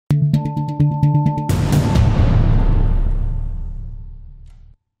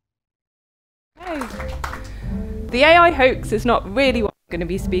the AI hoax is not really what I'm going to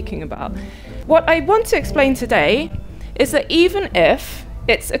be speaking about. What I want to explain today is that even if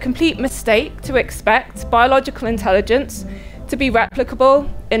it's a complete mistake to expect biological intelligence to be replicable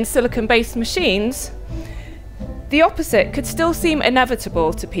in silicon-based machines, the opposite could still seem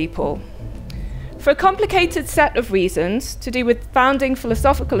inevitable to people. For a complicated set of reasons to do with founding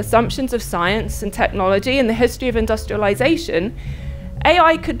philosophical assumptions of science and technology in the history of industrialization,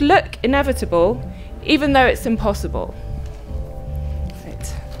 AI could look inevitable even though it's impossible.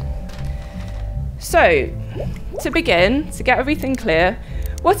 Right. So, to begin, to get everything clear,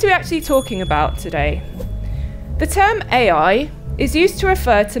 what are we actually talking about today? The term AI is used to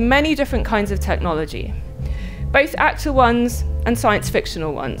refer to many different kinds of technology, both actual ones and science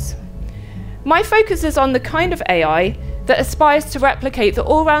fictional ones. My focus is on the kind of AI that aspires to replicate the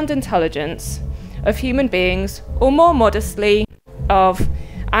all-round intelligence of human beings, or more modestly, of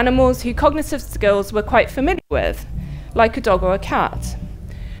animals whose cognitive skills we're quite familiar with, like a dog or a cat.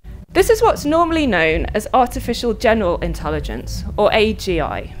 This is what's normally known as artificial general intelligence, or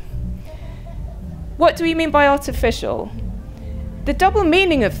AGI. What do we mean by artificial? The double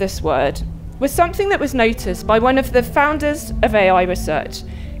meaning of this word was something that was noticed by one of the founders of AI research,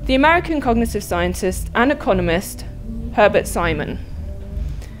 the American cognitive scientist and economist, Herbert Simon.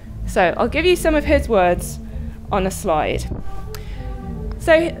 So I'll give you some of his words on a slide.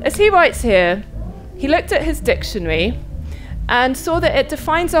 So as he writes here, he looked at his dictionary and saw that it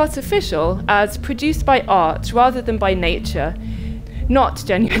defines artificial as produced by art rather than by nature, not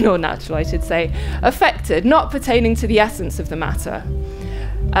genuine or natural, I should say, affected, not pertaining to the essence of the matter.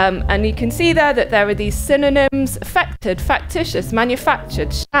 And you can see there that there are these synonyms: affected, factitious,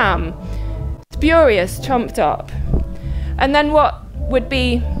 manufactured, sham, spurious, trumped up. And then what would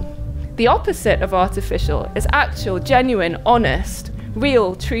be the opposite of artificial is actual, genuine, honest,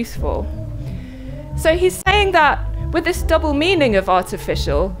 real, truthful. So he's saying that with this double meaning of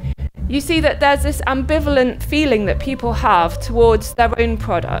artificial, you see that there's this ambivalent feeling that people have towards their own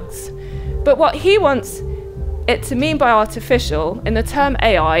products. But what he wants it to mean by artificial in the term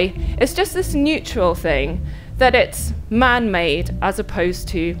AI is just this neutral thing, that it's man-made as opposed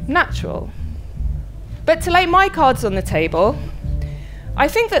to natural. But to lay my cards on the table, I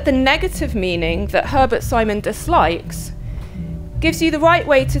think that the negative meaning that Herbert Simon dislikes gives you the right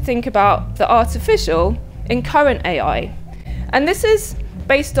way to think about the artificial in current AI. And this is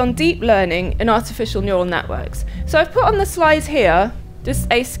based on deep learning in artificial neural networks. So I've put on the slides here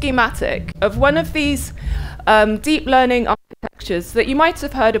just a schematic of one of these deep learning architectures that you might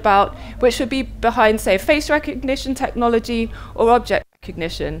have heard about, which would be behind, say, face recognition technology or object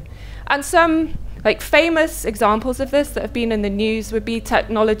recognition. And some famous examples of this that have been in the news would be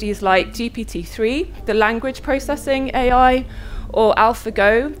technologies like GPT-3, the language processing AI, or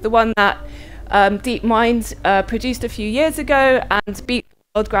AlphaGo, the one that DeepMind produced a few years ago and beat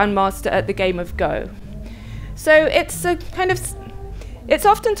the world grandmaster at the game of Go. So it's a kind of, it's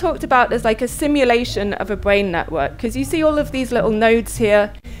often talked about as like a simulation of a brain network, because you see all of these little nodes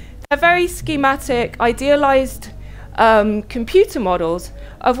here. They're very schematic, idealized computer models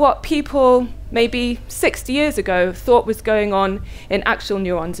of what people maybe 60 years ago thought was going on in actual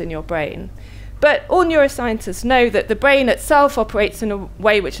neurons in your brain. But all neuroscientists know that the brain itself operates in a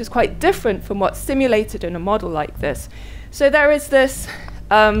way which is quite different from what's simulated in a model like this. So there is this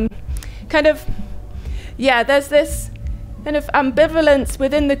there's this kind of ambivalence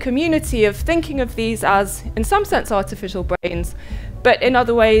within the community of thinking of these as, in some sense, artificial brains, but in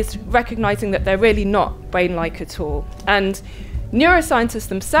other ways, recognizing that they're really not brain-like at all. And neuroscientists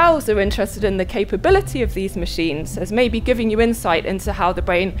themselves are interested in the capability of these machines as maybe giving you insight into how the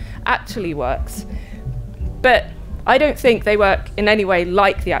brain actually works. But I don't think they work in any way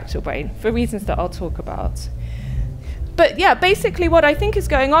like the actual brain, for reasons that I'll talk about. But yeah, basically what I think is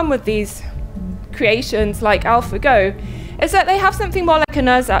going on with these creations like AlphaGo is that they have something more like an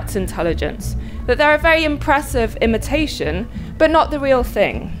ersatz intelligence, that they're a very impressive imitation, but not the real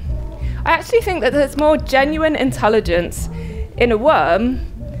thing. I actually think that there's more genuine intelligence in a worm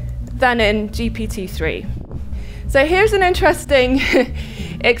than in GPT-3. So here's an interesting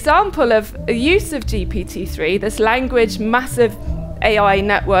example of a use of GPT-3, this language massive AI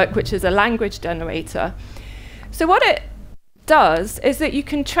network, which is a language generator. So what it does is that you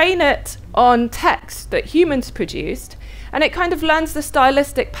can train it on text that humans produced, and it kind of learns the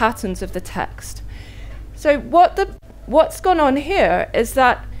stylistic patterns of the text. So what's gone on here is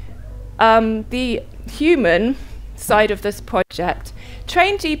that the human side of this project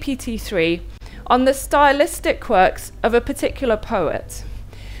trained GPT-3 on the stylistic quirks of a particular poet.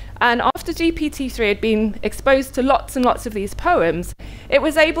 And after GPT-3 had been exposed to lots and lots of these poems, it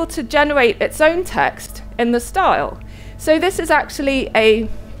was able to generate its own text in the style. So this is actually a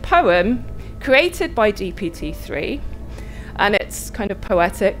poem created by GPT-3, and it's kind of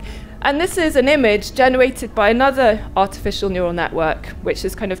poetic. And this is an image generated by another artificial neural network, which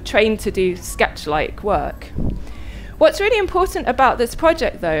is kind of trained to do sketch-like work. What's really important about this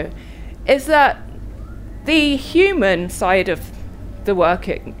project, though, is that the human side of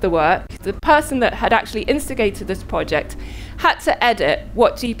the person that had actually instigated this project, had to edit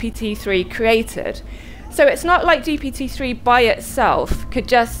what GPT-3 created. So it's not like GPT-3 by itself could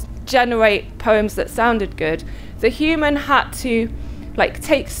just generate poems that sounded good. The human had to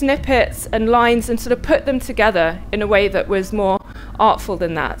take snippets and lines and sort of put them together in a way that was more artful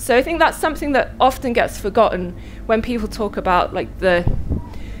than that. So I think that's something that often gets forgotten when people talk about the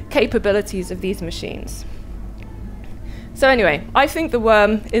capabilities of these machines. So anyway, I think the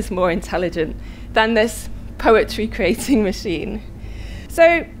worm is more intelligent than this poetry-creating machine.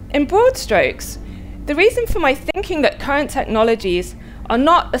 So in broad strokes, the reason for my thinking that current technologies are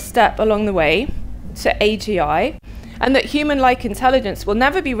not a step along the way to AGI, and that human-like intelligence will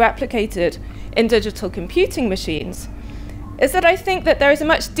never be replicated in digital computing machines, is that I think that there is a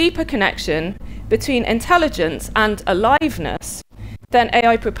much deeper connection between intelligence and aliveness than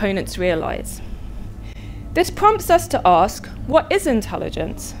AI proponents realize. This prompts us to ask, what is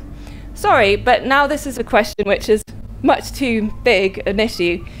intelligence? Sorry, but now this is a question which is much too big an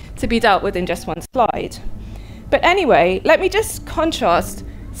issue to be dealt with in just one slide. But anyway, let me just contrast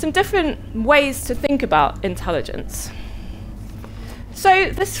some different ways to think about intelligence. So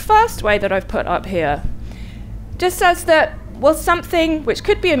this first way that I've put up here just says that, well, something which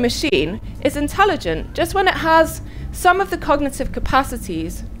could be a machine is intelligent just when it has some of the cognitive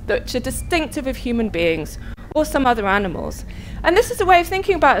capacities which are distinctive of human beings or some other animals. And this is a way of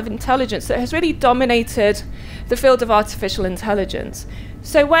thinking about intelligence that has really dominated the field of artificial intelligence.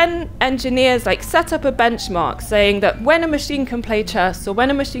 So when engineers set up a benchmark saying that when a machine can play chess or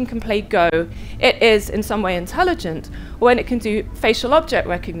when a machine can play Go, it is in some way intelligent, or when it can do facial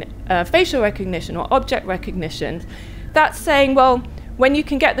recognition or object recognition, that's saying, well, when you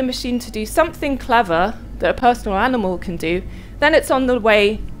can get the machine to do something clever that a person or animal can do, then it's on the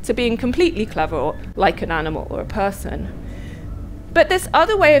way to being completely clever or like an animal or a person. But this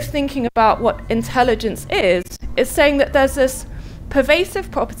other way of thinking about what intelligence is saying that there's this pervasive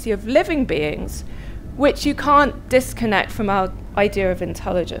property of living beings which you can't disconnect from our idea of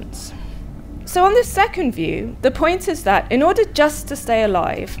intelligence. So on this second view, the point is that in order just to stay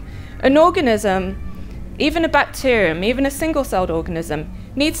alive, an organism, even a bacterium, even a single-celled organism,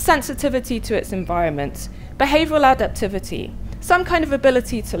 needs sensitivity to its environment, behavioral adaptivity, some kind of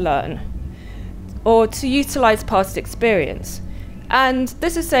ability to learn, or to utilize past experience. And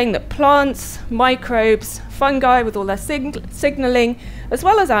this is saying that plants, microbes, fungi with all their signaling, as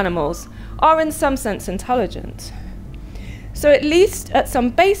well as animals, are in some sense intelligent. So at least at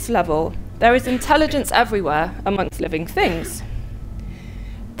some base level, there is intelligence everywhere amongst living things.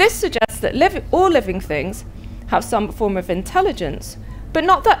 This suggests that all living things have some form of intelligence, but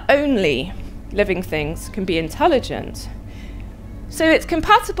not that only living things can be intelligent. So it's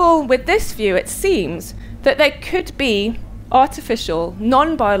compatible with this view, it seems, that there could be artificial,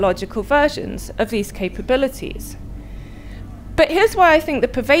 non-biological versions of these capabilities. But here's why I think the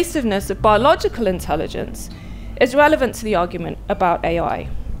pervasiveness of biological intelligence is relevant to the argument about AI.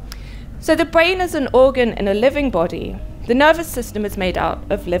 So the brain is an organ in a living body. The nervous system is made out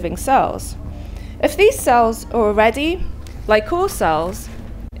of living cells. If these cells are already, like all cells,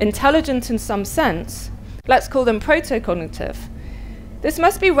 intelligent in some sense, let's call them protocognitive, this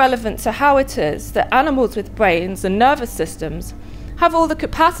must be relevant to how it is that animals with brains and nervous systems have all the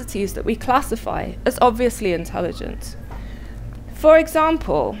capacities that we classify as obviously intelligent. For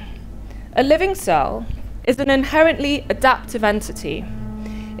example, a living cell is an inherently adaptive entity.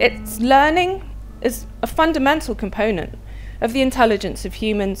 Its learning is a fundamental component of the intelligence of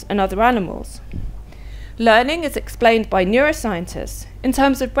humans and other animals. Learning is explained by neuroscientists in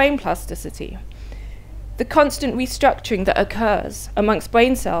terms of brain plasticity, the constant restructuring that occurs amongst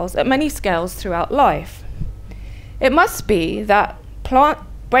brain cells at many scales throughout life. It must be that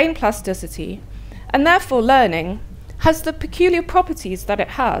brain plasticity, and therefore learning, has the peculiar properties that it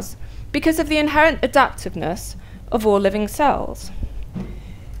has because of the inherent adaptiveness of all living cells.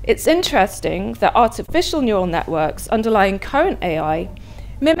 It's interesting that artificial neural networks underlying current AI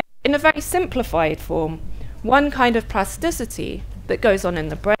mimic in a very simplified form one kind of plasticity that goes on in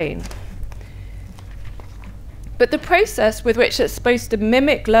the brain. But the process with which it's supposed to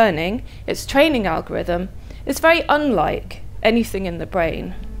mimic learning, its training algorithm, is very unlike anything in the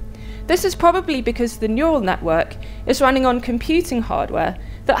brain. This is probably because the neural network is running on computing hardware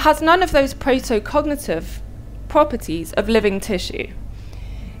that has none of those proto-cognitive properties of living tissue.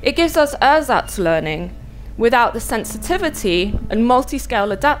 It gives us ersatz learning without the sensitivity and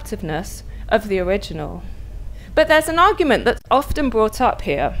multi-scale adaptiveness of the original. But there's an argument that's often brought up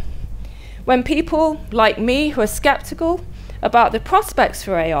here when people like me who are skeptical about the prospects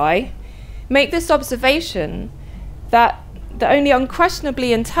for AI make this observation that the only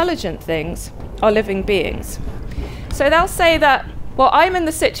unquestionably intelligent things are living beings. So they'll say that, well, I'm in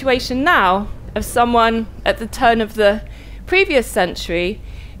the situation now of someone at the turn of the previous century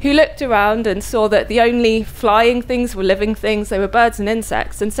who looked around and saw that the only flying things were living things, they were birds and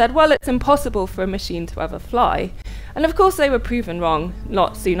insects, and said, well, it's impossible for a machine to ever fly. And of course they were proven wrong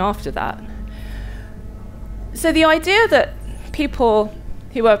not soon after that. So the idea that people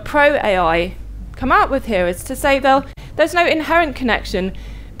who are pro-AI come out with here is to say there's no inherent connection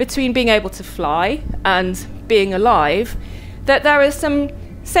between being able to fly and being alive, that there are some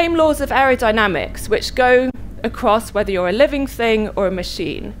same laws of aerodynamics which go across whether you're a living thing or a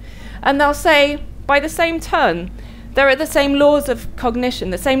machine. And they'll say, by the same turn, there are the same laws of cognition,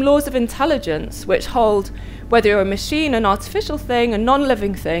 the same laws of intelligence which hold whether you're a machine, an artificial thing, a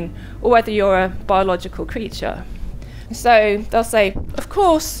non-living thing, or whether you're a biological creature. So they'll say, of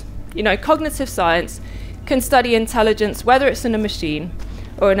course, cognitive science can study intelligence, whether it's in a machine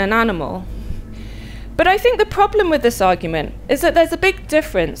or in an animal. But I think the problem with this argument is that there's a big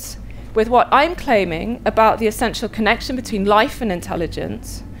difference with what I'm claiming about the essential connection between life and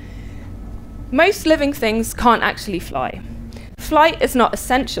intelligence. Most living things can't actually fly. Flight is not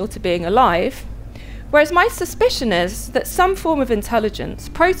essential to being alive, whereas my suspicion is that some form of intelligence,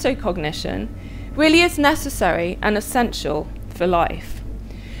 proto-cognition, really is necessary and essential for life.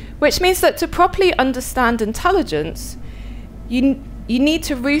 Which means that to properly understand intelligence, you need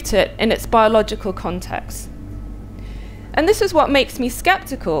to root it in its biological context. And this is what makes me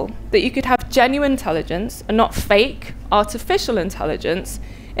skeptical that you could have genuine intelligence and not fake, artificial intelligence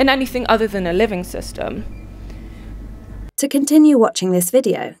in anything other than a living system. To continue watching this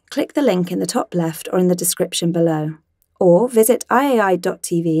video, click the link in the top left or in the description below. Or visit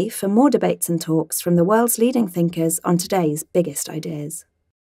iai.tv for more debates and talks from the world's leading thinkers on today's biggest ideas.